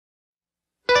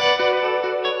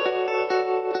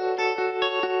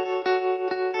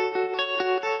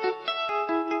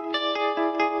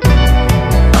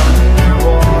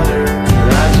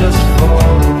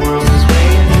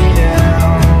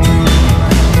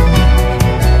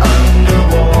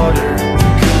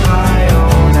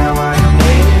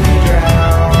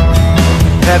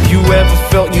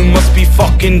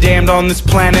fucking damned on this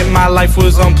planet. My life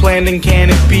was unplanned, and can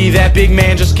it be that big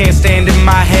man just can't stand in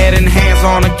my head and hands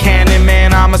on a cannon?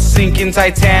 Man, I'm a sinking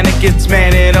Titanic, it's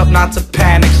manning up not to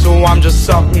panic, so I'm just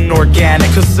something organic.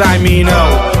 Cause I mean,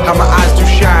 oh, how my eyes do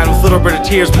shine with a little bit of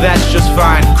tears, but that's just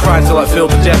fine. Cry till I feel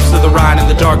the depths of the Rhine, and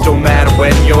the dark don't matter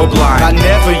when you're blind. I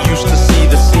never used to see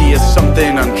the sea as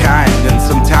something unkind, and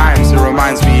sometimes it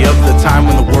reminds me of the time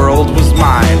when the world was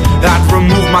mine. I'd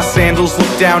remove my sandals,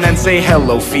 look down and say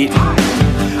hello feet.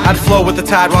 I'd flow with the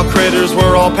tide while critters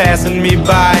were all passing me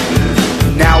by.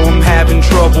 Now I'm having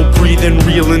trouble breathing,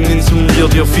 reeling in some real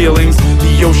deal feelings.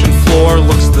 The ocean floor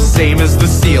looks the same as the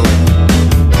ceiling.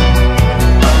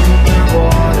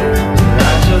 Underwater,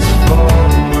 I just fall,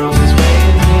 the world is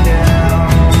weighing me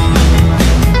down.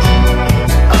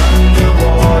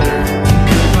 Underwater,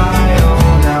 goodbye,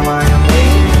 oh, now I am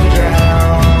waiting to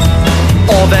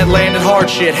drown. All that landed hard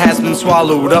shit has been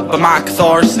swallowed up by my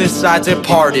catharsis. I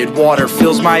departed, water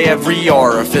fills my every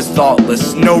orifice.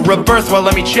 Thoughtless, no rebirth, well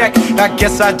let me check. I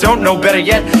guess I don't know better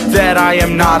yet that I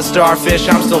am not a starfish.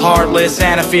 I'm still heartless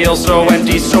and I feel so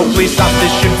empty, so please stop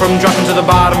this shit from dropping to the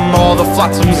bottom. All the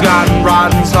flotsams gotten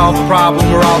rotten, solve the problem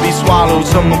or I'll be swallowed.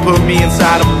 Someone put me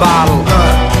inside a bottle.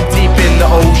 Deep in the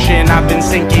ocean, I've been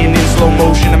sinking in slow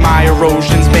motion, and my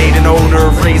erosion's made an owner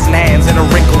of raising hands and a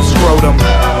wrinkled scrotum.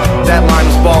 That line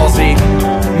was ballsy.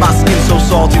 My skin's so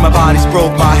salty, my body's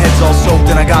broke, my head's all soaked,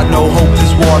 and I got no hope,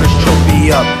 this water's choked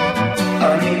me up.